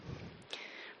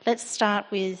Let's start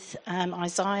with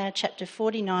Isaiah chapter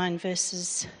 49,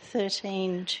 verses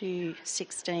 13 to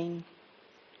 16.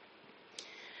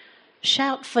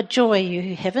 Shout for joy,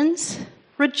 you heavens.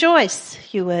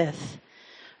 Rejoice, you earth.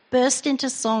 Burst into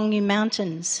song, you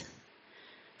mountains.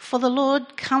 For the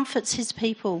Lord comforts his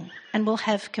people and will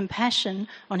have compassion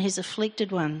on his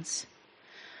afflicted ones.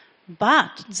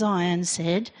 But, Zion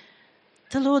said,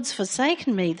 the Lord's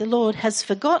forsaken me, the Lord has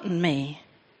forgotten me.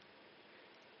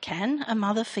 Can a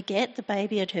mother forget the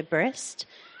baby at her breast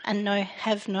and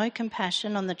have no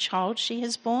compassion on the child she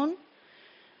has borne?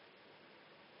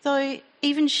 Though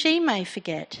even she may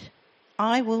forget,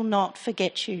 I will not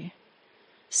forget you.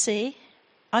 See,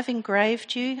 I've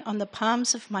engraved you on the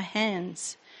palms of my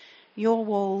hands. Your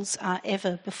walls are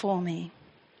ever before me.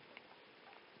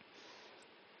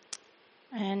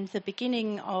 And the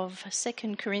beginning of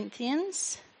 2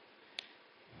 Corinthians.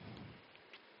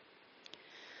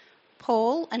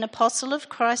 Paul, an apostle of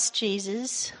Christ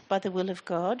Jesus by the will of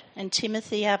God, and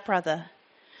Timothy, our brother,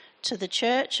 to the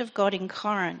church of God in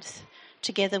Corinth,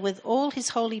 together with all his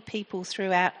holy people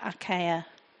throughout Achaia.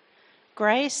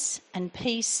 Grace and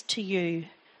peace to you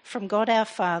from God our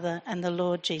Father and the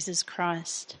Lord Jesus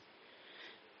Christ.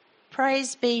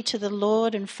 Praise be to the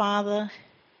God and Father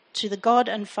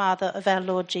of our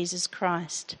Lord Jesus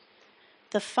Christ,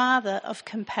 the Father of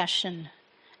compassion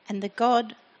and the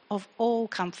God of all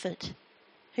comfort,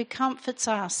 who comforts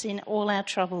us in all our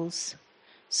troubles,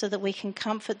 so that we can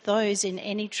comfort those in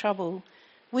any trouble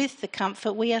with the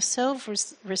comfort we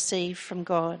ourselves receive from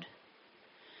God.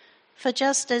 For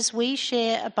just as we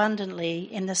share abundantly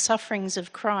in the sufferings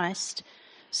of Christ,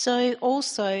 so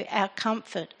also our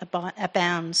comfort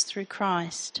abounds through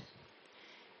Christ.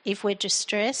 If we're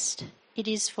distressed, it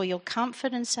is for your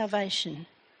comfort and salvation.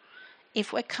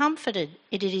 If we're comforted,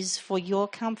 it is for your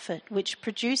comfort, which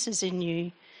produces in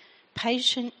you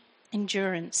patient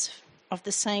endurance of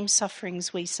the same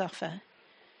sufferings we suffer.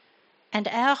 And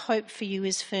our hope for you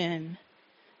is firm,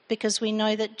 because we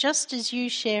know that just as you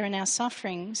share in our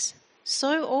sufferings,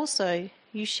 so also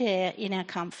you share in our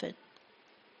comfort.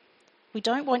 We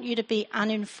don't want you to be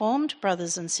uninformed,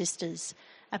 brothers and sisters,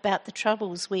 about the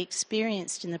troubles we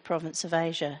experienced in the province of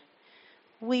Asia.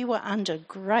 We were under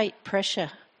great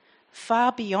pressure,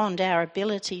 far beyond our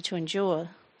ability to endure,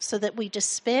 so that we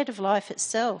despaired of life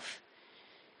itself.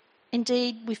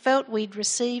 Indeed, we felt we'd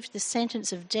received the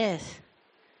sentence of death.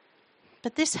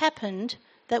 But this happened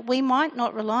that we might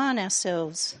not rely on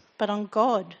ourselves, but on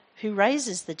God, who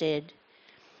raises the dead.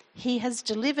 He has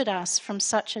delivered us from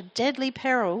such a deadly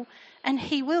peril, and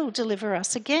he will deliver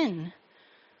us again.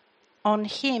 On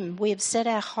him we have set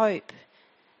our hope,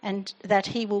 and that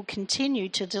he will continue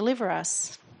to deliver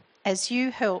us as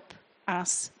you help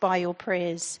us by your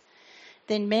prayers.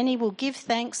 Then many will give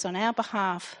thanks on our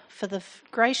behalf for the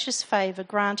gracious favour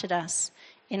granted us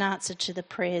in answer to the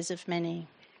prayers of many.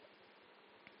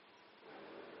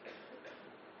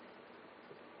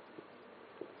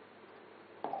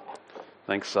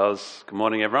 Thanks, Suz. Good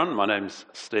morning, everyone. My name's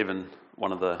Stephen,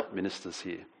 one of the ministers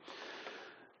here.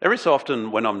 Every so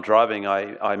often when I'm driving,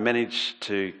 I manage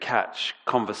to catch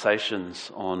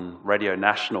conversations on Radio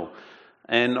National.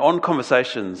 And on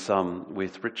Conversations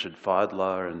with Richard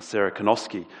Feidler and Sarah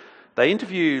Konoski, they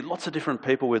interview lots of different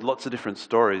people with lots of different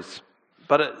stories.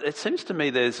 But it seems to me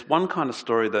there's one kind of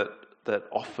story that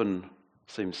often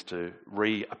seems to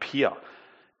reappear.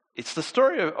 It's the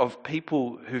story of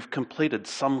people who've completed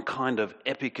some kind of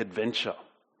epic adventure.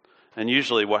 And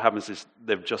usually what happens is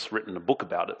they've just written a book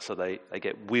about it, so they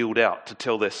get wheeled out to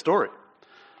tell their story.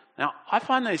 Now, I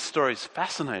find these stories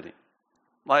fascinating.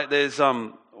 Like there's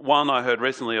one I heard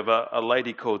recently of a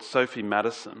lady called Sophie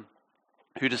Madison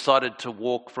who decided to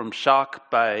walk from Shark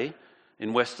Bay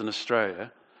in Western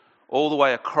Australia all the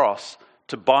way across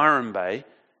to Byron Bay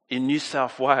in New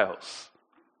South Wales.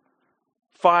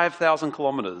 5,000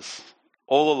 kilometres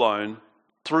all alone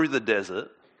through the desert.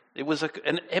 It was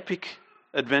an epic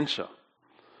adventure.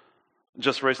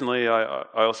 Just recently, I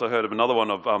also heard of another one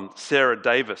of Sarah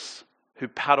Davis, who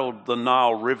paddled the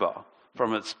Nile River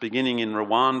from its beginning in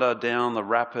Rwanda down the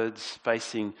rapids,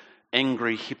 facing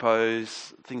angry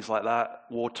hippos, things like that,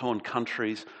 war-torn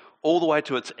countries, all the way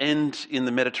to its end in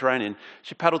the Mediterranean.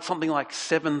 She paddled something like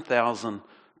 7,000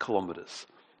 kilometres.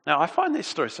 Now, I find these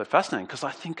stories so fascinating because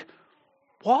I think,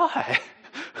 why?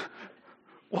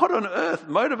 What on earth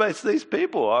motivates these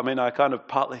people? I mean, I kind of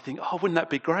partly think, wouldn't that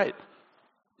be great?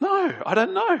 No, I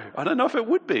don't know. I don't know if it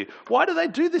would be. Why do they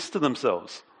do this to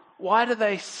themselves? Why do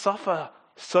they suffer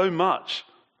so much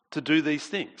to do these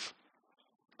things?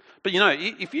 But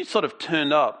if you sort of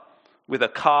turned up with a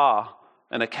car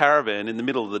and a caravan in the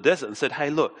middle of the desert and said, hey,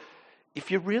 look,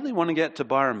 if you really want to get to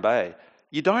Byron Bay,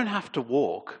 you don't have to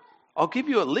walk. I'll give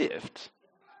you a lift.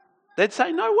 They'd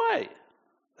say, no way.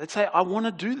 They'd say, I want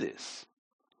to do this.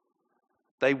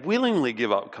 They willingly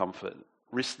give up comfort,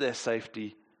 risk their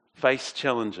safety, face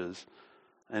challenges,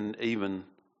 and even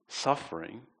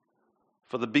suffering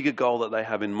for the bigger goal that they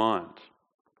have in mind.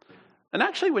 And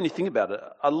actually, when you think about it,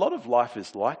 a lot of life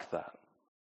is like that.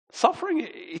 Suffering,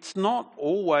 it's not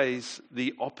always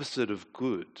the opposite of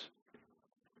good.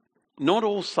 Not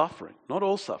all suffering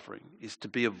is to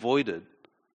be avoided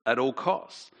at all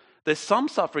costs. There's some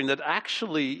suffering that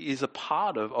actually is a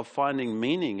part of finding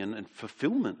meaning and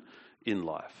fulfillment in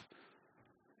life.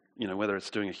 You know, whether it's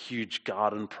doing a huge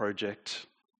garden project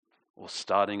or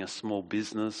starting a small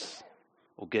business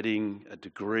or getting a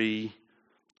degree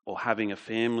or having a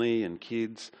family and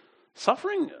kids.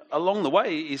 Suffering along the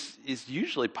way is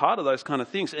usually part of those kind of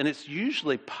things, and it's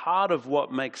usually part of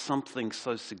what makes something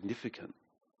so significant.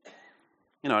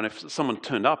 You know, and if someone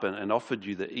turned up and offered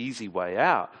you the easy way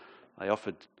out, they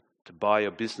offered to buy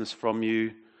your business from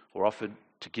you, or offered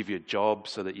to give you a job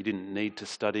so that you didn't need to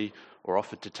study, or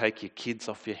offered to take your kids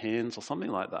off your hands or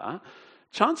something like that,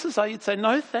 chances are you'd say,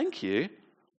 no, thank you.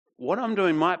 What I'm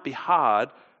doing might be hard,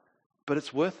 but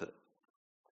it's worth it.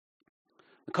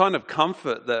 The kind of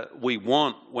comfort that we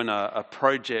want when a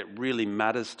project really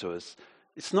matters to us,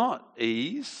 it's not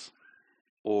ease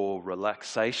or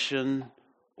relaxation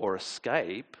or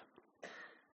escape.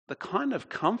 The kind of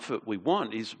comfort we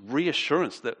want is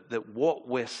reassurance that what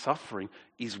we're suffering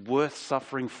is worth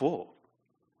suffering for.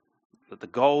 That the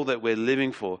goal that we're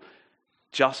living for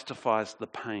justifies the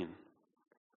pain.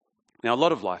 Now, a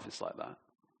lot of life is like that.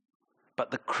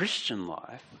 But the Christian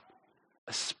life,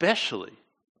 especially,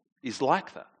 is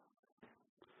like that.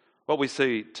 What we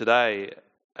see today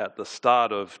at the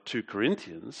start of 2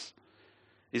 Corinthians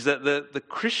is that the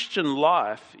Christian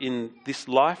life in this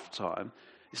lifetime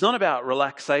is not about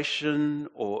relaxation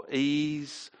or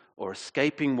ease or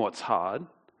escaping what's hard.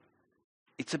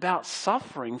 It's about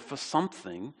suffering for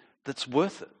something that's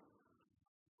worth it.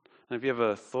 And have you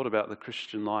ever thought about the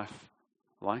Christian life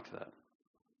like that?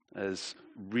 As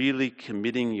really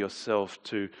committing yourself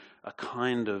to a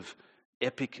kind of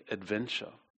epic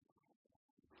adventure.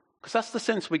 Because that's the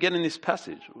sense we get in this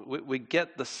passage. We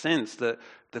get the sense that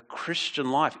the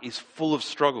Christian life is full of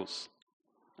struggles.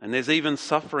 And there's even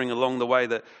suffering along the way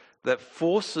that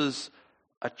forces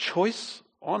a choice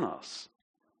on us.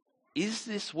 Is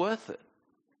this worth it?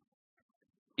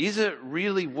 Is it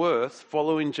really worth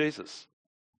following Jesus?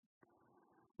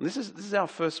 And this is our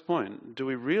first point. Do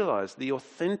we realize the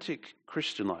authentic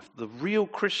Christian life, the real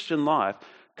Christian life,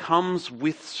 comes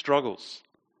with struggles?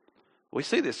 We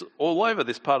see this all over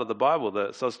this part of the Bible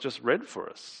that Suz just read for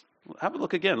us. Have a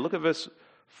look again. Look at verse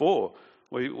 4.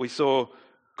 We saw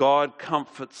God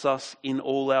comforts us in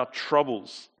all our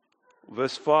troubles.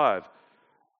 Verse 5.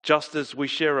 Just as we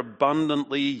share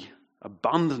abundantly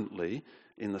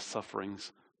in the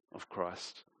sufferings of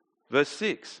Christ. Verse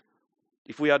 6.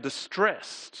 If we are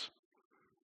distressed.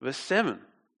 Verse 7.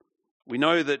 We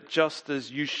know that just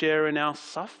as you share in our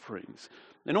sufferings.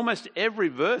 In almost every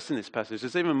verse in this passage,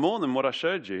 there's even more than what I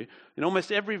showed you. In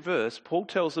almost every verse, Paul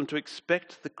tells them to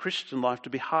expect the Christian life to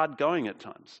be hard going at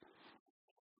times.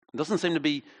 There doesn't seem to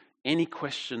be any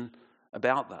question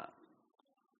about that.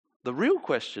 The real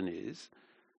question is,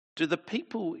 do the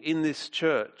people in this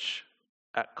church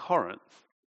at Corinth,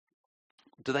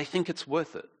 do they think it's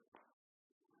worth it?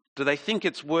 Do they think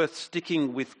it's worth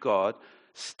sticking with God,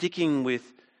 sticking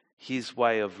with his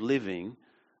way of living,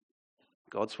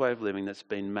 God's way of living that's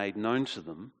been made known to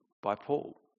them by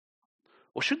Paul?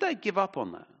 Or should they give up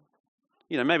on that?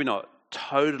 You know, maybe not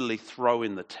totally throw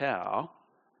in the towel,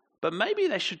 but maybe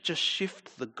they should just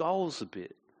shift the goals a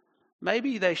bit.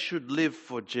 Maybe they should live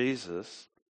for Jesus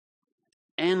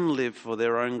and live for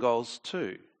their own goals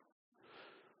too.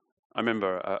 I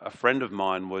remember a friend of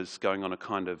mine was going on a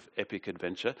kind of epic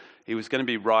adventure. He was going to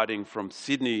be riding from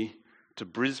Sydney to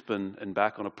Brisbane and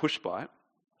back on a push bike.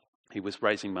 He was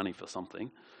raising money for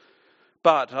something.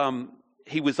 But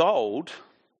he was old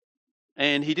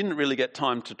and he didn't really get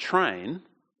time to train.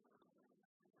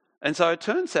 And so it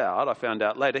turns out, I found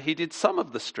out later, he did some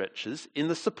of the stretches in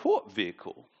the support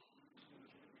vehicle.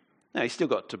 Now, he still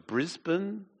got to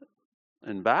Brisbane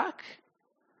and back.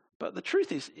 But the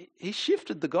truth is, he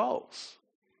shifted the goals.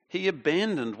 He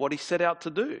abandoned what he set out to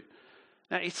do.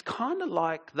 Now, it's kind of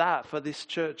like that for this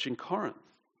church in Corinth.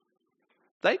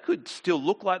 They could still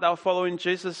look like they were following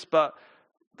Jesus, but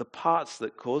the parts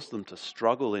that caused them to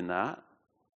struggle in that,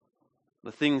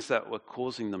 the things that were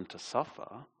causing them to suffer,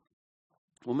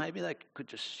 well, maybe they could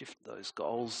just shift those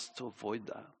goals to avoid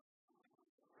that.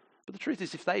 But the truth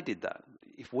is, if they did that,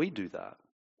 if we do that,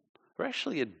 we're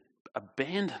actually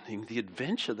abandoning the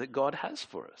adventure that God has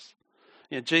for us.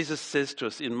 Jesus says to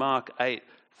us in Mark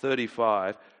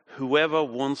 8:35, whoever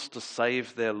wants to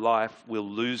save their life will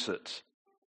lose it.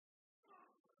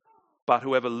 But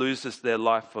whoever loses their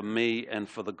life for me and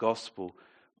for the gospel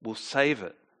will save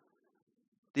it.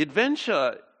 The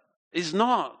adventure is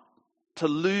not to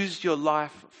lose your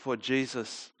life for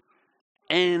Jesus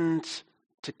and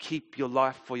to keep your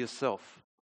life for yourself.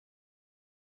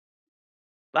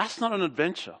 That's not an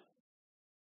adventure.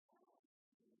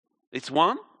 It's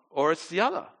one or it's the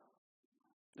other.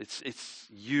 It's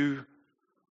you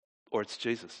or it's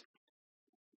Jesus.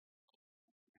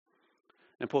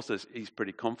 And Paul says he's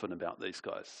pretty confident about these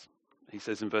guys. He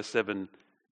says in verse 7,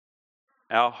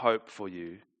 our hope for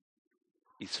you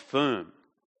is firm.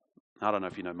 I don't know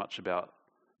if you know much about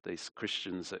these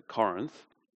Christians at Corinth,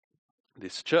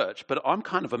 this church, but I'm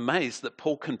kind of amazed that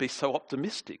Paul can be so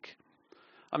optimistic.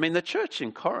 I mean, the church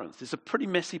in Corinth is a pretty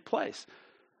messy place.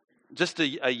 Just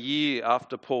a year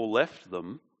after Paul left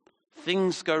them,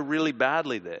 things go really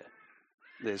badly there.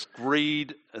 There's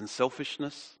greed and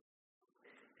selfishness.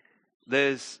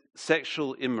 There's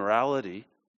sexual immorality,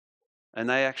 and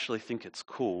they actually think it's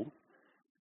cool.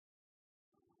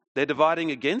 They're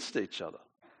dividing against each other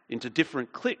into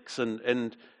different cliques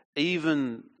and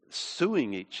even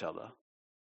suing each other.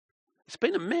 It's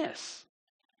been a mess,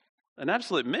 an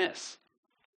absolute mess.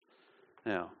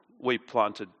 Now, we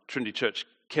planted Trinity Church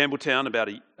Campbelltown about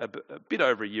a bit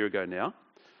over a year ago now.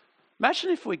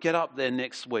 Imagine if we get up there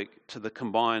next week to the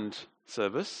combined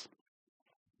service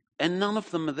and none of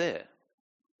them are there.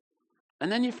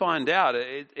 And then you find out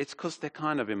it's because they're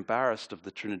kind of embarrassed of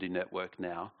the Trinity Network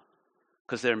now,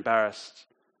 because they're embarrassed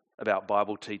about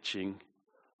Bible teaching,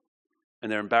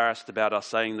 and they're embarrassed about us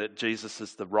saying that Jesus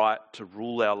is the right to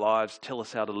rule our lives, tell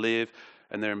us how to live,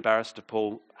 and they're embarrassed of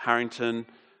Paul Harrington,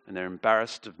 and they're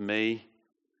embarrassed of me,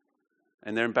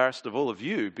 and they're embarrassed of all of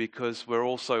you because we're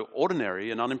all so ordinary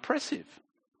and unimpressive.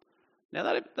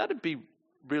 Now that'd be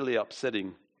really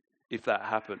upsetting if that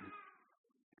happened.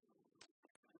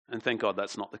 And thank God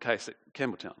that's not the case at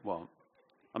Campbelltown. Well,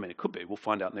 I mean, it could be. We'll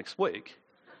find out next week.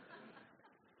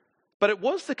 But it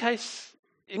was the case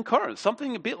in Corinth.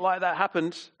 Something a bit like that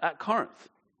happened at Corinth.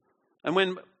 And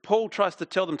when Paul tries to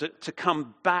tell them to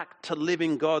come back to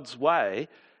living God's way,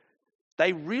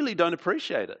 they really don't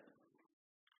appreciate it.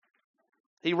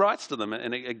 He writes to them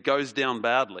and it goes down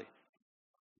badly.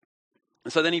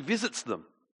 And so then he visits them,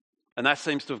 and that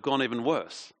seems to have gone even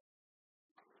worse.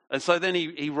 And so then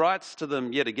he writes to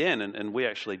them yet again, and we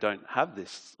actually don't have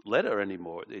this letter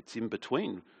anymore. It's in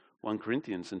between 1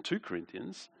 Corinthians and 2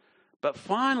 Corinthians. But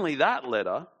finally that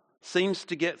letter seems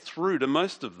to get through to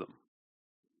most of them.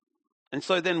 And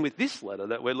so then with this letter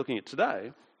that we're looking at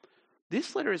today,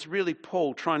 this letter is really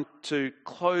Paul trying to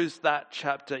close that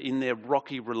chapter in their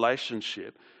rocky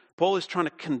relationship. Paul is trying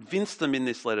to convince them in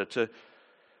this letter to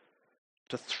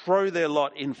throw their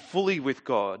lot in fully with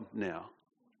God now.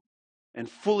 And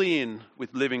fully in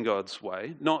with living God's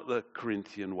way, not the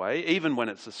Corinthian way, even when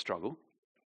it's a struggle.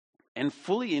 And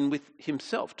fully in with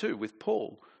himself too, with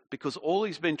Paul. Because all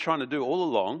he's been trying to do all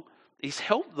along is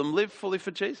help them live fully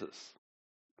for Jesus.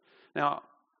 Now,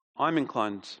 I'm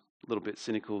inclined a little bit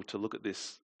cynical to look at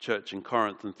this church in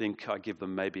Corinth and think I give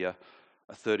them maybe a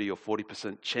 30 or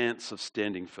 40% chance of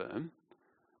standing firm.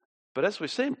 But as we've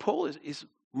seen, Paul is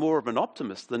more of an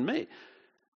optimist than me.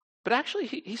 But actually,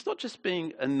 he's not just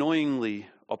being annoyingly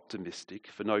optimistic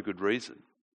for no good reason.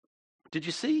 Did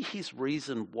you see his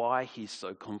reason why he's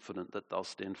so confident that they'll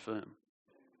stand firm?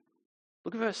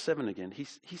 Look at verse 7 again.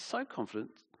 He's so confident,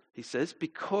 he says,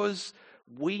 because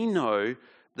we know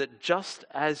that just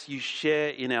as you share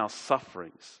in our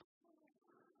sufferings,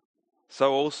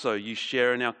 so also you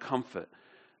share in our comfort.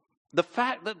 The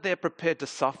fact that they're prepared to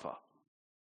suffer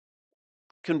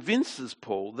convinces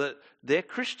Paul that their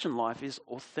Christian life is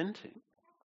authentic.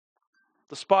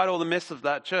 Despite all the mess of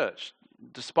that church,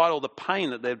 despite all the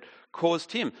pain that they've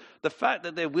caused him, the fact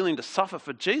that they're willing to suffer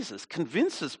for Jesus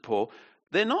convinces Paul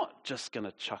they're not just going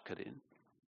to chuck it in.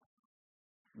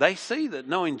 They see that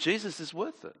knowing Jesus is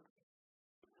worth it.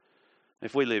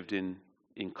 If we lived in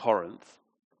Corinth,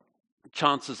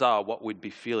 chances are what we'd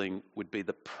be feeling would be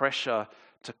the pressure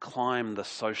to climb the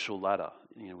social ladder.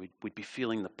 We'd be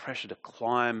feeling the pressure to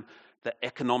climb the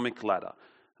economic ladder.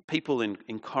 People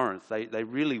in Corinth, they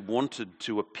really wanted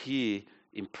to appear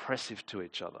impressive to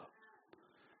each other.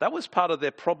 That was part of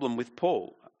their problem with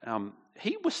Paul.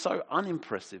 He was so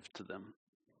unimpressive to them.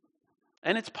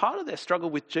 And it's part of their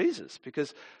struggle with Jesus,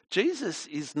 because Jesus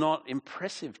is not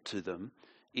impressive to them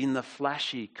in the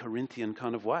flashy Corinthian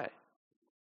kind of way.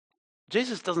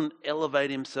 Jesus doesn't elevate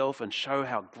himself and show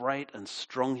how great and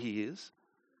strong he is.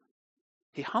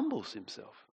 He humbles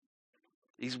himself.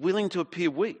 He's willing to appear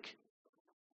weak.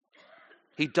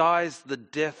 He dies the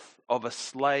death of a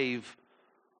slave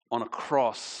on a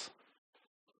cross,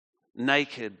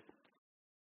 naked,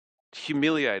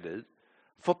 humiliated,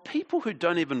 for people who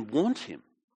don't even want him.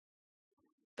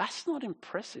 That's not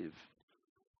impressive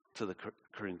to the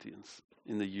Corinthians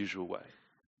in the usual way.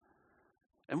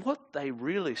 And what they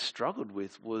really struggled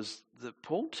with was that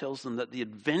Paul tells them that the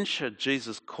adventure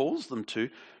Jesus calls them to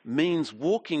means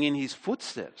walking in his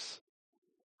footsteps,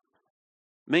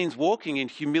 means walking in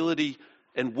humility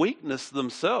and weakness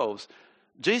themselves.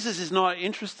 Jesus is not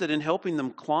interested in helping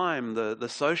them climb the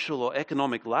social or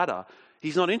economic ladder.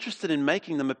 He's not interested in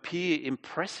making them appear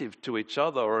impressive to each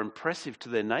other or impressive to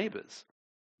their neighbours.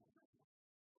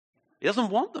 He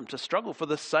doesn't want them to struggle for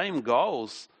the same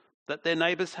goals that their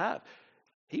neighbours have.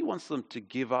 He wants them to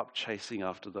give up chasing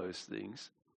after those things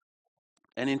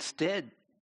and instead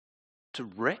to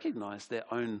recognize their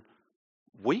own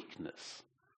weakness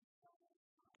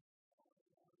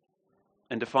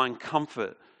and to find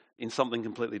comfort in something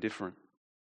completely different.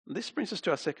 And this brings us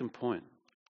to our second point.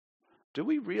 Do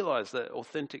we realize that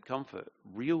authentic comfort,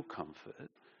 real comfort,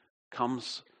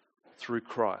 comes through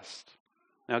Christ?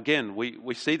 Now again,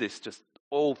 we see this just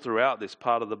all throughout this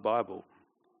part of the Bible.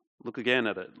 Look again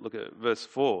at it. Look at verse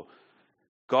 4.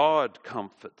 God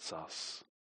comforts us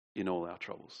in all our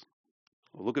troubles.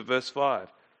 Well, look at verse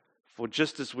 5. For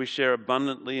just as we share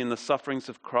abundantly in the sufferings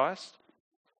of Christ,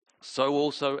 so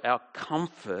also our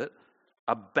comfort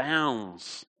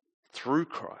abounds through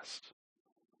Christ.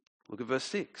 Look at verse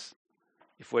 6.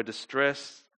 If we're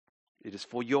distressed, it is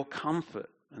for your comfort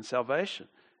and salvation.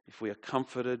 If we are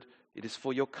comforted, it is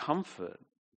for your comfort.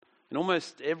 In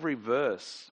almost every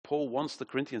verse, Paul wants the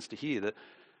Corinthians to hear that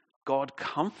God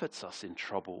comforts us in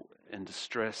trouble and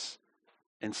distress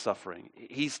and suffering.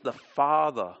 He's the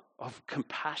Father of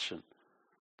compassion,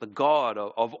 the God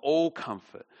of all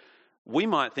comfort. We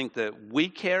might think that we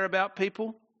care about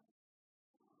people,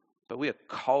 but we are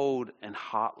cold and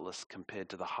heartless compared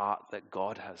to the heart that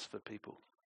God has for people.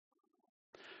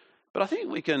 But I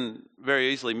think we can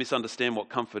very easily misunderstand what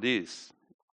comfort is.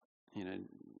 You know,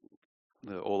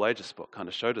 the All Ages spot kind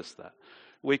of showed us that.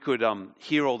 We could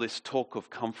hear all this talk of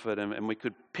comfort and we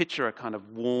could picture a kind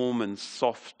of warm and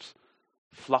soft,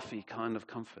 fluffy kind of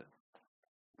comfort.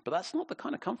 But that's not the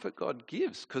kind of comfort God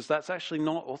gives, because that's actually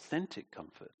not authentic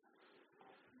comfort.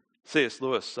 C.S.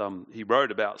 Lewis, he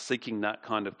wrote about seeking that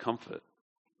kind of comfort.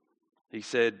 He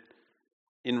said,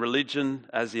 in religion,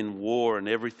 as in war and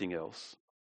everything else,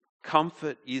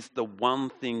 comfort is the one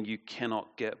thing you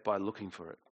cannot get by looking for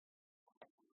it.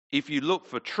 If you look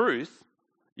for truth,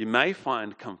 you may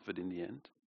find comfort in the end.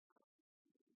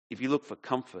 If you look for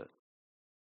comfort,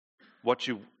 what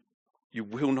you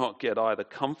will not get either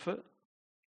comfort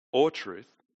or truth,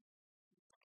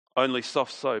 only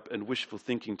soft soap and wishful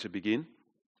thinking to begin,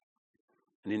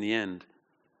 and in the end,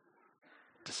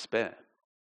 despair.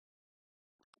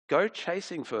 Go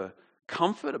chasing for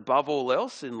comfort above all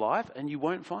else in life and you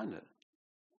won't find it.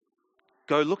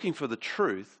 Go looking for the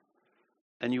truth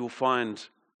and you will find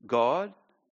God,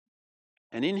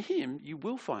 and in him you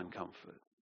will find comfort.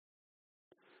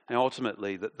 And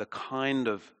ultimately, the kind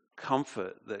of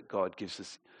comfort that God gives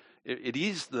us, it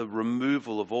is the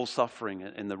removal of all suffering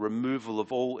and the removal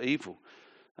of all evil.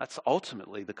 That's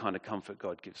ultimately the kind of comfort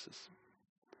God gives us.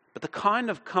 But the kind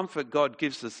of comfort God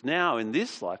gives us now in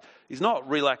this life is not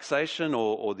relaxation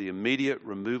or the immediate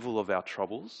removal of our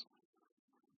troubles.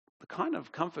 The kind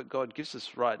of comfort God gives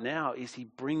us right now is he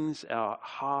brings our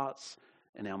hearts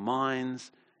and our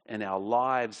minds and our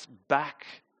lives back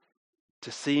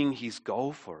to seeing his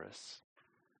goal for us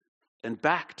and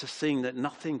back to seeing that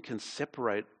nothing can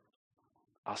separate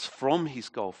us from his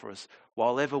goal for us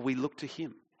while ever we look to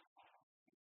him.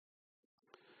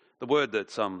 The word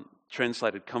that's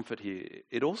translated comfort here,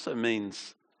 it also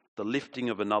means the lifting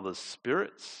of another's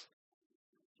spirits.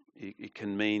 It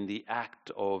can mean the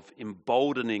act of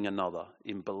emboldening another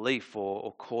in belief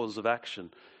or cause of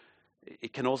action.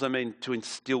 It can also mean to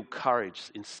instill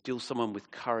courage, instill someone with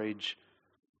courage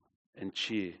and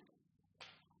cheer.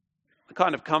 The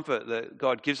kind of comfort that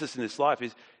God gives us in this life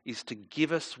is to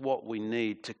give us what we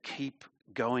need to keep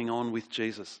going on with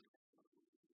Jesus.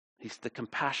 He's the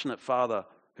compassionate Father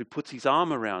who puts his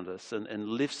arm around us and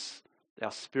lifts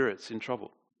our spirits in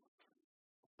trouble.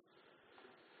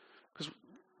 Because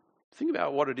think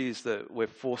about what it is that we're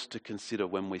forced to consider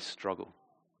when we struggle.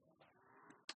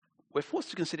 We're forced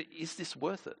to consider, is this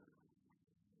worth it?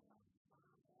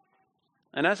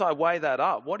 And as I weigh that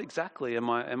up, what exactly am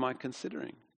I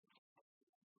considering?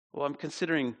 Well, I'm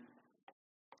considering,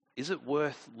 is it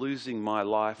worth losing my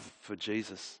life for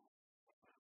Jesus,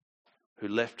 who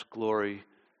left glory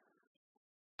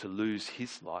to lose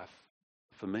his life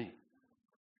for me.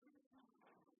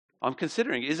 I'm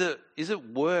considering, is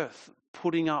it worth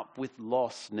putting up with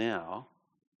loss now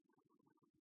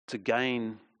to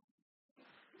gain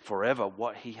forever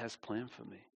what he has planned for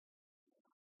me?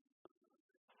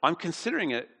 I'm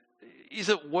considering it, is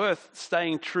it worth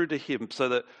staying true to him so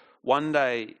that one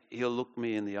day he'll look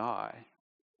me in the eye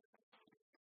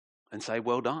and say,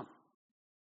 well done.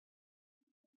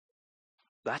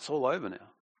 That's all over now.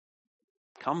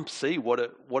 Come see what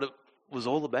it was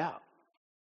all about.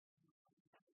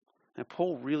 Now,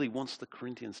 Paul really wants the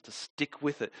Corinthians to stick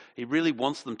with it. He really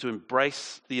wants them to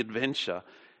embrace the adventure.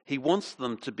 He wants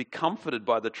them to be comforted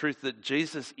by the truth that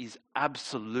Jesus is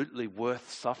absolutely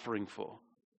worth suffering for.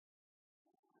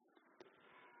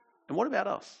 And what about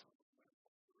us?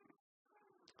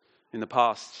 In the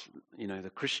past,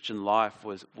 the Christian life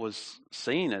was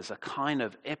seen as a kind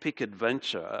of epic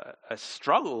adventure, a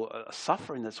struggle, a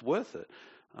suffering that's worth it.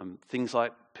 Things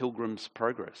like Pilgrim's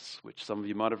Progress, which some of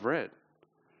you might have read.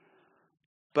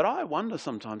 But I wonder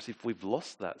sometimes if we've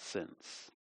lost that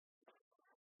sense.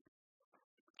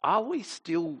 Are we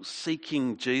still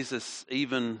seeking Jesus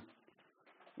even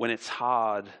when it's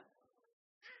hard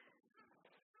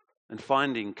and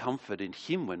finding comfort in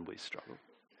him when we struggle?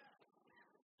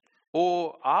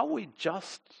 Or are we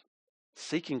just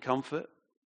seeking comfort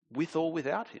with or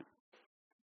without him?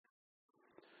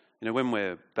 When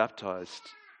we're baptized,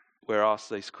 we're asked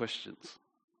these questions.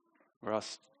 We're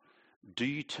asked, do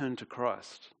you turn to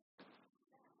Christ?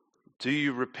 Do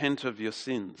you repent of your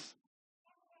sins?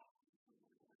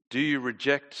 Do you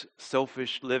reject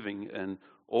selfish living and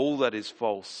all that is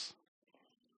false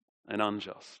and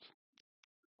unjust?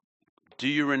 Do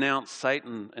you renounce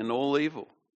Satan and all evil?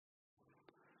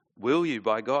 Will you,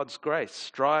 by God's grace,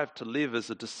 strive to live as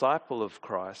a disciple of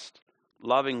Christ,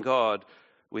 loving God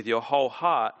with your whole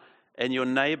heart and your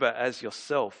neighbor as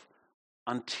yourself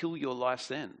until your life's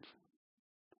end?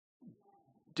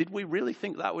 Did we really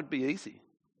think that would be easy?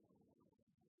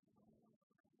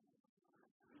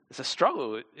 It's a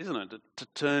struggle, isn't it, to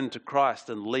turn to Christ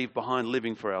and leave behind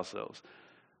living for ourselves.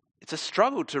 It's a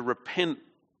struggle to repent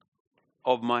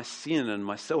of my sin and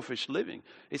my selfish living.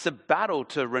 It's a battle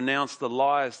to renounce the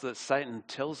lies that Satan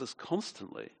tells us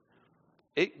constantly.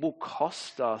 It will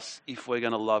cost us if we're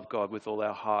going to love God with all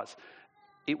our hearts.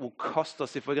 It will cost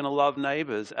us if we're going to love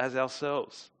neighbors as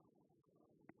ourselves.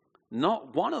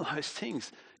 Not one of those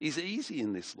things is easy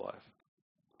in this life.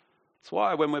 That's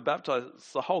why when we're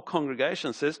baptized, the whole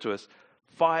congregation says to us,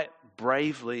 fight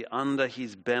bravely under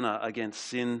his banner against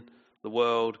sin, the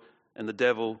world, and the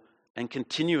devil, and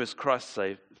continue as Christ's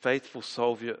faithful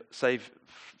soldier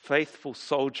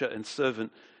and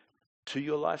servant to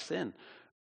your life's end.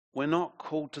 We're not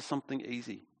called to something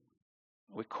easy.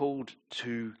 We're called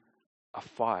to a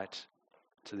fight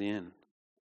to the end.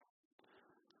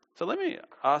 So let me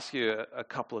ask you a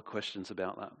couple of questions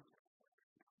about that.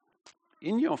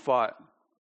 In your fight,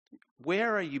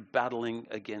 where are you battling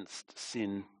against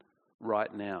sin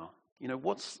right now?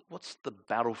 What's the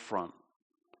battlefront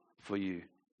for you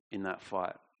in that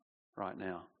fight right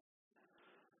now?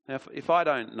 Now, if I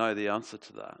don't know the answer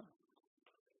to that,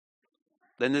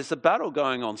 then there's a battle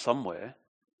going on somewhere.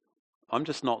 I'm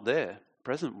just not there,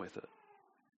 present with it,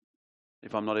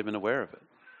 if I'm not even aware of it.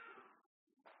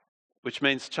 Which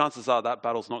means chances are that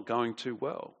battle's not going too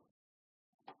well.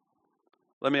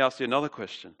 Let me ask you another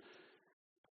question.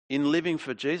 In living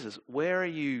for Jesus, where are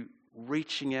you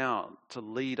reaching out to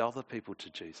lead other people to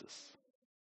Jesus?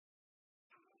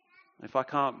 If I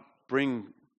can't bring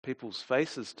people's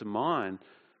faces to mind,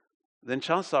 then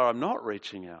chances are I'm not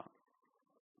reaching out.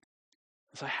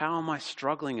 So how am I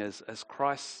struggling as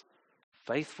Christ's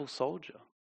faithful soldier?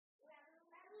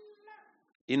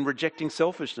 In rejecting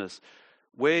selfishness,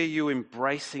 where are you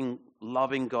embracing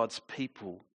loving God's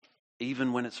people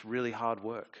even when it's really hard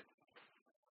work?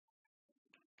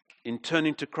 In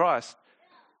turning to Christ,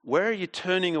 where are you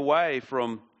turning away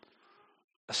from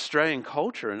Australian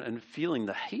culture and feeling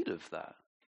the heat of that?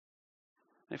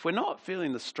 If we're not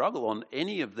feeling the struggle on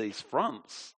any of these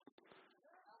fronts,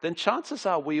 then chances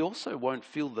are we also won't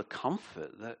feel the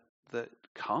comfort that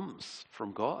comes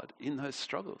from God in those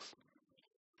struggles.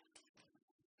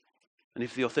 And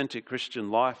if the authentic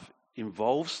Christian life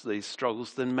involves these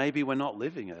struggles, then maybe we're not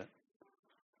living it.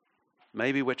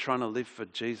 Maybe we're trying to live for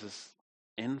Jesus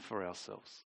and for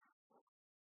ourselves.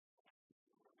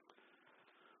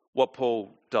 What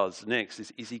Paul does next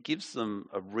is he gives them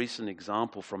a recent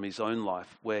example from his own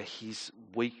life where his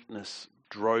weakness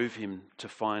drove him to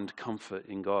find comfort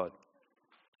in God.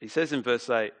 He says in verse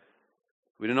 8,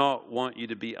 "We do not want you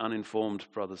to be uninformed,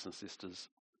 brothers and sisters,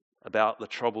 about the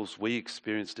troubles we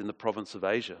experienced in the province of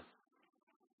Asia.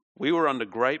 We were under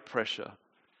great pressure,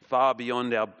 far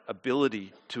beyond our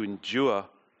ability to endure,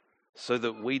 so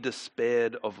that we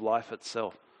despaired of life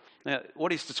itself. Now,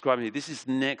 what he's describing here, this is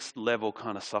next level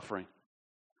kind of suffering.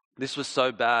 This was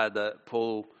so bad that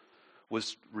Paul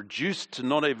was reduced to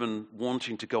not even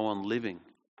wanting to go on living.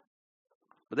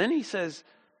 But then he says,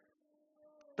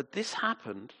 but this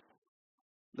happened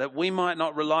that we might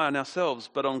not rely on ourselves,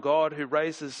 but on God who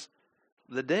raises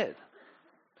the dead.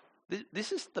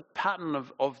 This is the pattern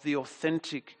of the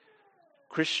authentic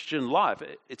Christian life.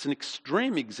 It's an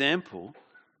extreme example,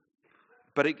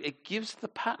 but it gives the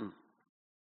pattern.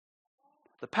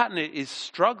 The pattern is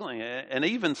struggling and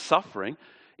even suffering.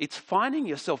 It's finding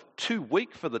yourself too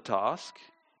weak for the task,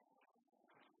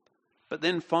 but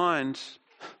then find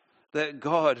that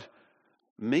God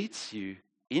meets you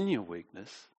in your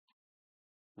weakness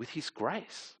with his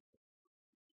grace,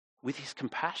 with his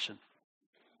compassion,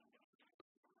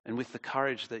 and with the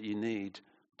courage that you need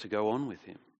to go on with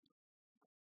him.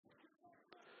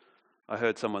 I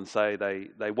heard someone say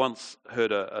they once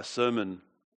heard a sermon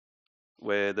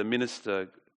where the minister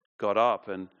got up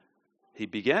and he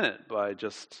began it by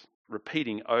just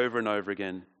repeating over and over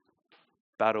again,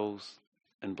 battles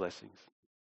and blessings,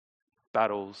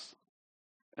 battles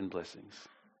and blessings,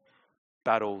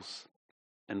 battles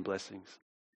and blessings,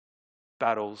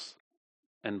 battles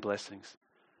and blessings.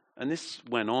 And this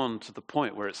went on to the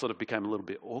point where it sort of became a little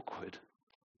bit awkward.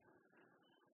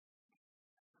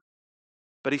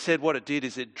 But he said what it did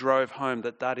is it drove home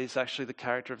that is actually the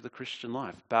character of the Christian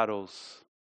life. Battles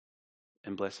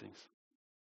and blessings.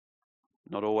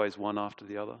 Not always one after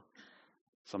the other.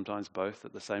 Sometimes both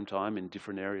at the same time in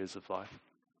different areas of life.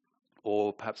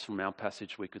 Or perhaps from our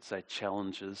passage we could say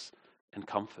challenges and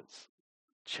comforts.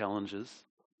 Challenges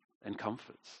and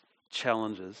comforts.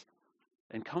 Challenges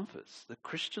and comforts. The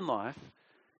Christian life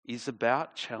is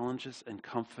about challenges and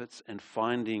comforts and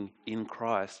finding in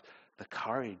Christ the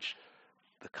courage,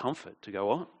 the comfort to go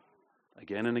on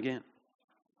again and again.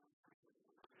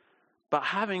 But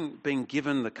having been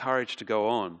given the courage to go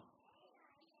on,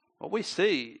 what we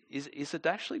see is it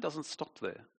actually doesn't stop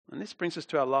there. And this brings us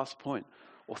to our last point.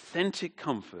 Authentic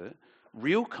comfort,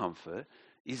 real comfort,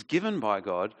 is given by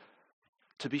God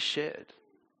to be shared.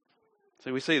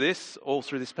 So we see this all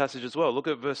through this passage as well. Look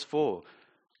at verse 4.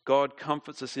 God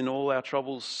comforts us in all our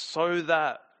troubles so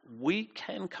that we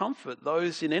can comfort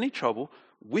those in any trouble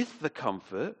with the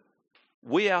comfort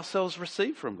we ourselves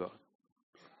receive from God.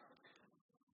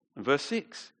 And verse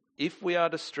 6, if we are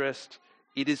distressed,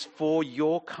 it is for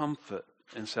your comfort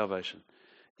and salvation.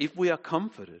 If we are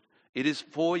comforted, it is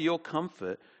for your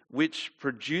comfort, which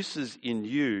produces in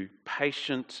you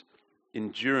patient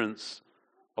endurance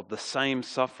of the same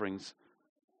sufferings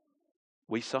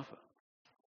we suffer.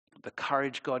 The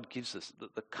courage God gives us,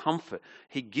 the comfort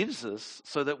he gives us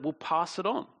so that we'll pass it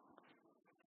on.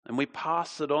 And we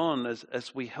pass it on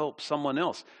as we help someone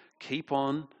else keep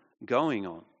on going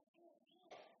on.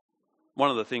 One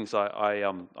of the things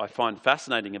I find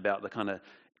fascinating about the kind of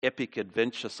epic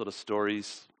adventure sort of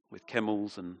stories with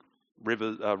camels and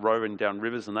rivers, rowing down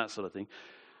rivers and that sort of thing.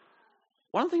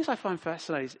 One of the things I find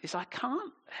fascinating is I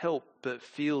can't help but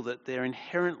feel that they're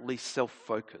inherently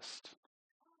self-focused.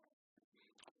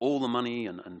 All the money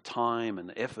and time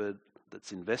and effort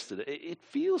that's invested, it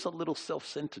feels a little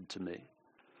self-centered to me.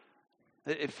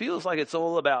 It feels like it's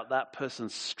all about that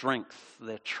person's strength,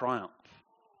 their triumph.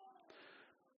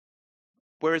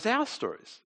 Whereas our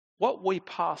stories, what we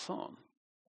pass on,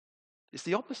 is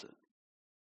the opposite.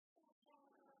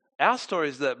 Our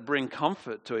stories that bring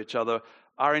comfort to each other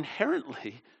are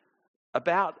inherently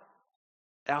about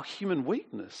our human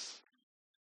weakness,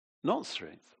 not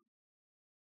strength.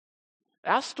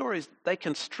 Our stories, they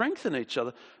can strengthen each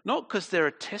other, not because they're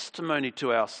a testimony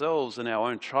to ourselves and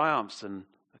our own triumphs and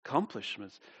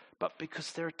accomplishments, but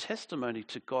because they're a testimony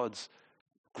to God's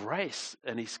grace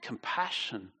and his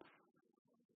compassion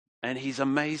and his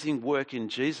amazing work in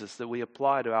Jesus that we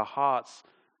apply to our hearts,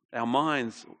 our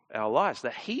minds, our lives,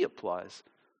 that he applies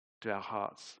to our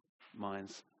hearts,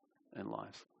 minds, and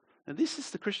lives. And this is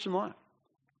the Christian life.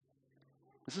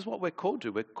 This is what we're called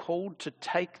to. We're called to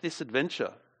take this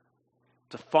adventure,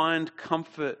 to find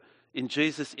comfort in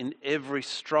Jesus in every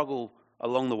struggle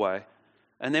along the way.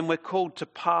 And then we're called to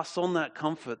pass on that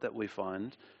comfort that we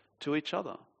find to each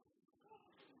other.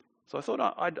 So I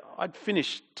thought I'd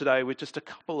finish today with just a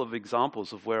couple of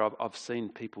examples of where I've seen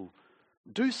people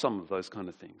do some of those kind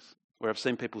of things, where I've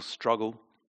seen people struggle,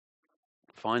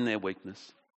 find their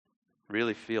weakness,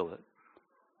 really feel it,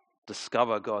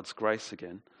 discover God's grace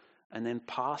again, and then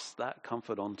pass that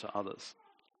comfort on to others.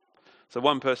 So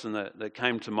one person that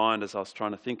came to mind as I was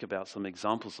trying to think about some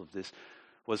examples of this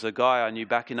was a guy I knew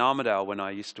back in Armidale when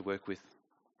I used to work with,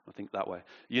 I think that way,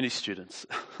 uni students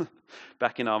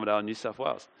back in Armidale, New South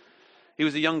Wales. He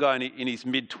was a young guy in his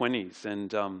mid-20s,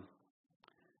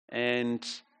 and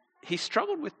he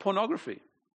struggled with pornography.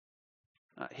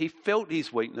 He felt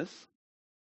his weakness.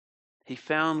 He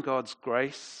found God's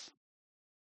grace,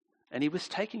 and he was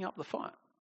taking up the fight.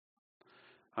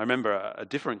 I remember a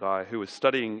different guy who was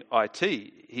studying IT.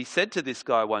 He said to this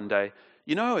guy one day,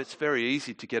 "You know, it's very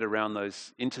easy to get around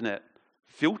those internet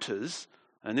filters."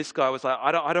 And this guy was like,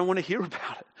 I don't want to hear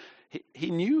about it. He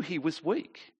knew he was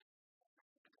weak.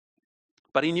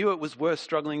 But he knew it was worth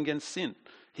struggling against sin.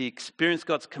 He experienced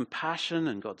God's compassion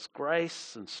and God's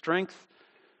grace and strength.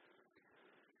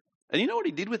 And you know what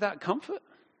he did with that comfort?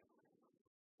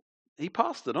 He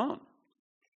passed it on.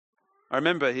 I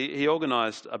remember he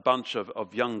organised a bunch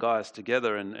of young guys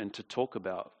together and to talk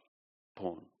about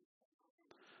porn.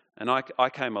 And I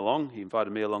came along, he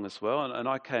invited me along as well, and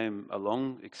I came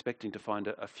along expecting to find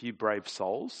a few brave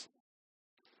souls.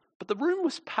 But the room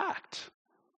was packed.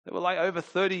 There were like over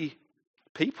 30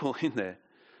 people in there.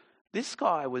 This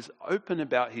guy was open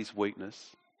about his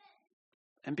weakness.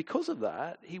 And because of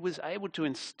that, he was able to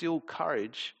instill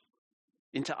courage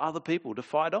into other people to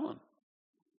fight on.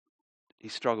 He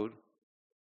struggled.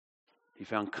 He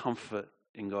found comfort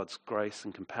in God's grace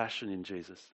and compassion in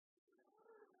Jesus.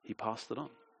 He passed it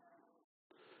on.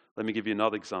 Let me give you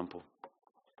another example.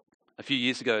 A few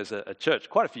years ago as a church,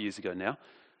 quite a few years ago now,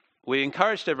 we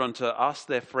encouraged everyone to ask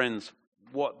their friends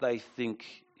what they think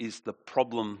is the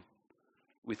problem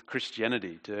with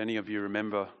Christianity. Do any of you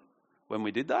remember when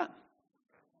we did that?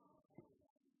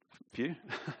 A few?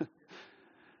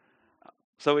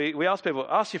 So we asked people,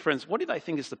 ask your friends, what do they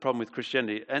think is the problem with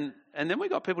Christianity? And then we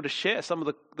got people to share some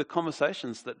of the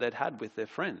conversations that they'd had with their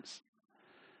friends.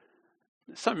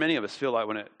 So many of us feel like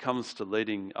when it comes to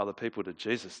leading other people to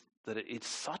Jesus, that it's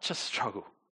such a struggle.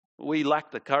 We lack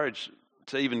the courage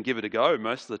to even give it a go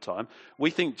most of the time.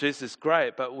 We think Jesus is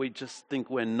great, but we just think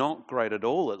we're not great at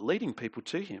all at leading people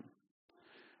to him.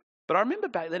 But I remember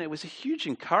back then it was a huge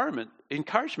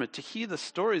encouragement to hear the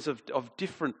stories of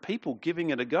different people giving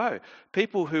it a go.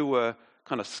 People who were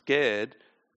kind of scared,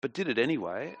 but did it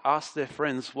anyway, asked their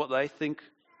friends what they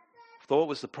thought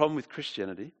was the problem with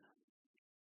Christianity.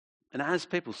 And as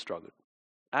people struggled,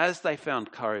 as they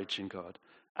found courage in God,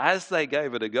 as they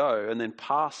gave it a go and then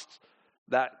passed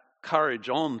that courage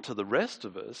on to the rest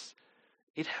of us,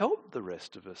 it helped the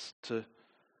rest of us to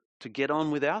get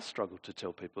on with our struggle to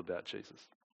tell people about Jesus.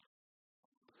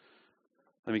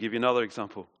 Let me give you another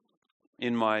example.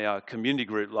 In my community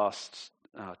group last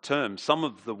term, some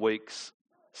of the weeks,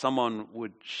 someone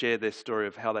would share their story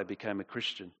of how they became a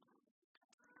Christian.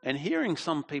 And hearing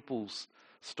some people's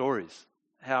stories,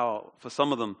 how for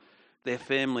some of them, their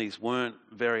families weren't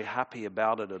very happy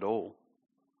about it at all.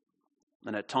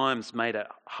 And at times made it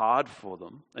hard for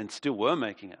them, and still were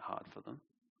making it hard for them.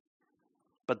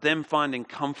 But them finding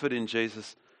comfort in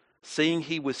Jesus, seeing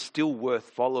he was still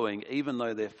worth following, even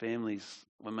though their families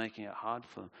were making it hard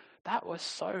for them. That was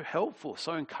so helpful,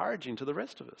 so encouraging to the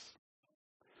rest of us.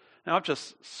 Now, I've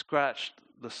just scratched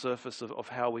the surface of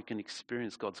how we can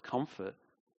experience God's comfort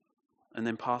and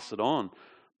then pass it on.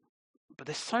 But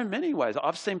there's so many ways.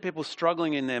 I've seen people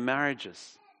struggling in their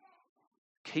marriages,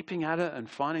 keeping at it and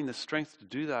finding the strength to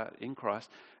do that in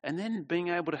Christ, and then being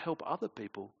able to help other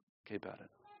people keep at it.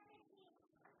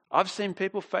 I've seen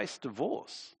people face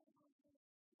divorce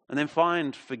and then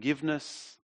find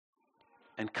forgiveness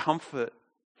and comfort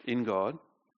in God,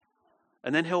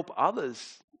 and then help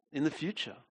others in the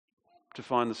future to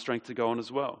find the strength to go on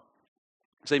as well.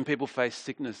 I've seen people face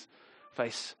sickness,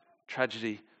 face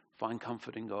tragedy, find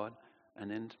comfort in God, and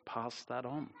then pass that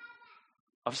on.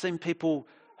 I've seen people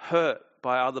hurt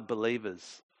by other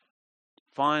believers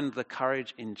find the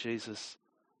courage in Jesus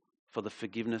for the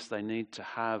forgiveness they need to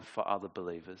have for other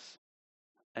believers,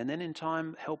 and then in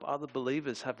time help other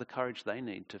believers have the courage they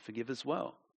need to forgive as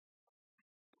well.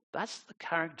 That's the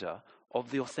character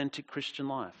of the authentic Christian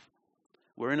life.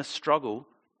 We're in a struggle,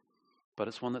 but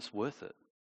it's one that's worth it.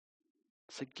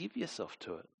 So give yourself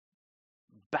to it.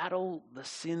 Battle the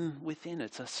sin within.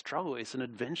 It's a struggle. It's an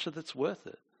adventure that's worth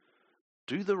it.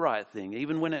 Do the right thing,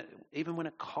 even when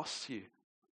it costs you.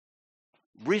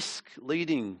 Risk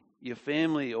leading your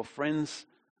family or friends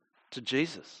to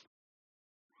Jesus.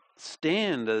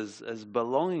 Stand as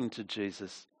belonging to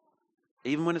Jesus,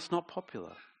 even when it's not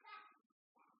popular.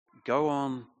 Go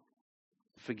on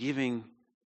forgiving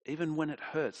even when it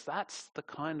hurts. That's the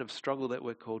kind of struggle that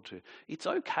we're called to. It's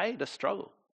okay to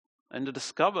struggle and to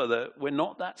discover that we're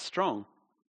not that strong.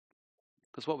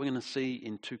 Because what we're going to see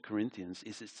in 2 Corinthians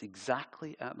is it's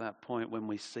exactly at that point when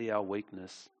we see our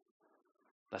weakness,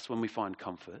 that's when we find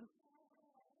comfort.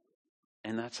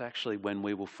 And that's actually when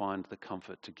we will find the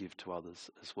comfort to give to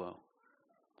others as well.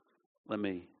 Let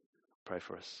me pray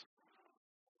for us.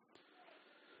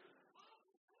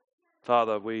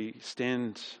 Father, we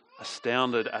stand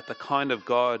astounded at the kind of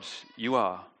God you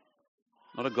are.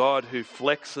 Not a God who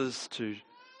flexes to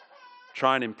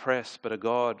try and impress, but a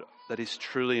God that is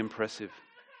truly impressive.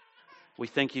 We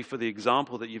thank you for the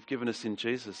example that you've given us in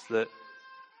Jesus, that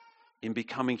in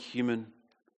becoming human,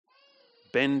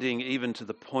 bending even to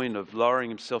the point of lowering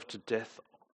himself to death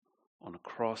on a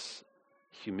cross,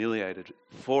 humiliated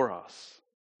for us.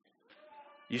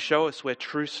 You show us where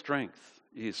true strength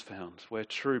is found, where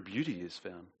true beauty is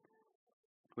found.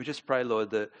 We just pray, Lord,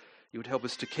 that you would help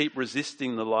us to keep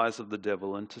resisting the lies of the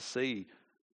devil and to see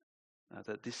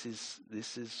that this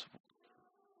is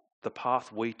the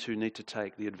path we too need to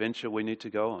take, the adventure we need to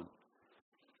go on.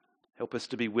 Help us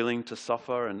to be willing to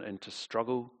suffer and to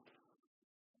struggle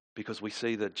because we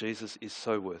see that Jesus is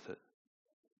so worth it.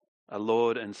 A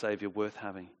Lord and Saviour worth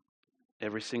having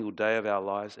every single day of our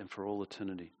lives and for all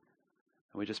eternity.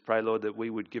 And we just pray, Lord, that we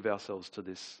would give ourselves to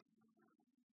this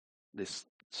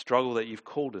struggle that you've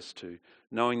called us to,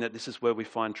 knowing that this is where we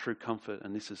find true comfort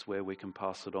and this is where we can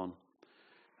pass it on.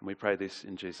 And we pray this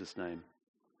in Jesus' name.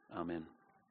 Amen.